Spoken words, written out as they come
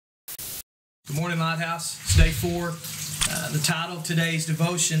Good morning, Lighthouse. It's day 4. The title of today's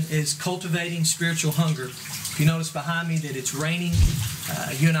devotion is Cultivating Spiritual Hunger. If you notice behind me that it's raining,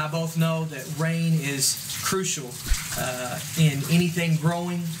 you and I both know that rain is crucial in anything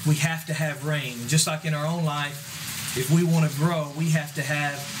growing. We have to have rain. And just like in our own life, if we want to grow, we have to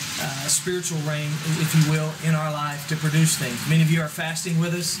have spiritual rain, if you will, in our life to produce things. Many of you are fasting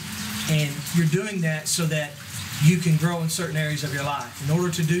with us, and you're doing that so that you can grow in certain areas of your life. In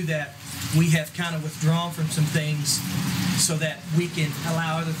order to do that, we have kind of withdrawn from some things so that we can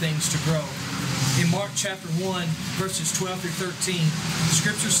allow other things to grow. In Mark chapter 1, verses 12 through 13, the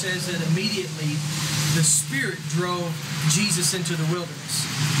scripture says that immediately the Spirit drove Jesus into the wilderness.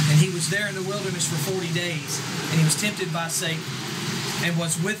 And he was there in the wilderness for 40 days, and he was tempted by Satan, and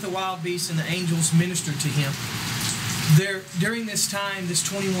was with the wild beasts, and the angels ministered to him. During this time, this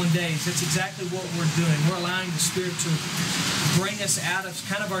 21 days, that's exactly what we're doing. We're allowing the Spirit to bring us out of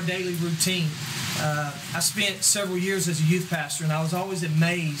kind of our daily routine. I spent several years as a youth pastor, and I was always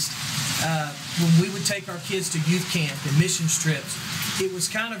amazed when we would take our kids to youth camp and mission trips. It was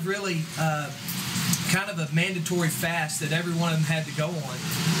kind of really kind of a mandatory fast that every one of them had to go on.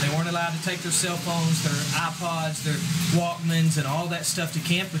 They weren't allowed to take their cell phones, their iPods, their Walkmans, and all that stuff to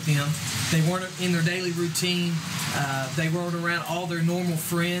camp with them. They weren't in their daily routine. They weren't around all their normal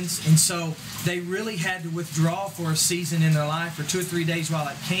friends, and so they really had to withdraw for a season in their life, for 2 or 3 days while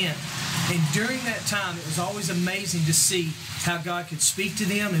at camp. And during that time, it was always amazing to see how God could speak to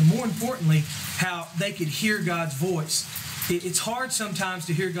them, and more importantly, how they could hear God's voice. It's hard sometimes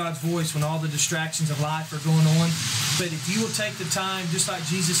to hear God's voice when all the distractions of life are going on. But if you will take the time, just like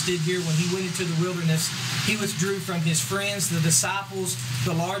Jesus did here when he went into the wilderness, he withdrew from his friends, the disciples,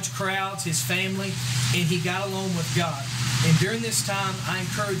 the large crowds, his family, and he got alone with God. And during this time, I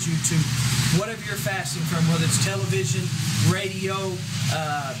encourage you to, whatever you're fasting from, whether it's television, radio,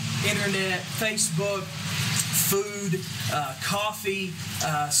 internet, Facebook, food, coffee.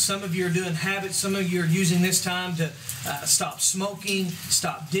 Some of you are doing habits. Some of you are using this time to stop smoking,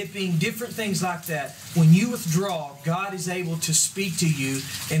 stop dipping, different things like that. When you withdraw, God is able to speak to you,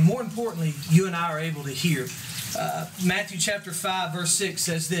 and more importantly, you and I are able to hear. Matthew chapter 5, verse 6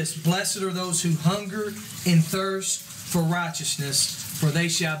 says this: "Blessed are those who hunger and thirst for righteousness, for they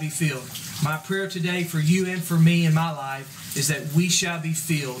shall be filled." My prayer today for you and for me in my life is that we shall be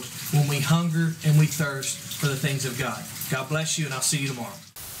filled when we hunger and we thirst for the things of God. God bless you, and I'll see you tomorrow.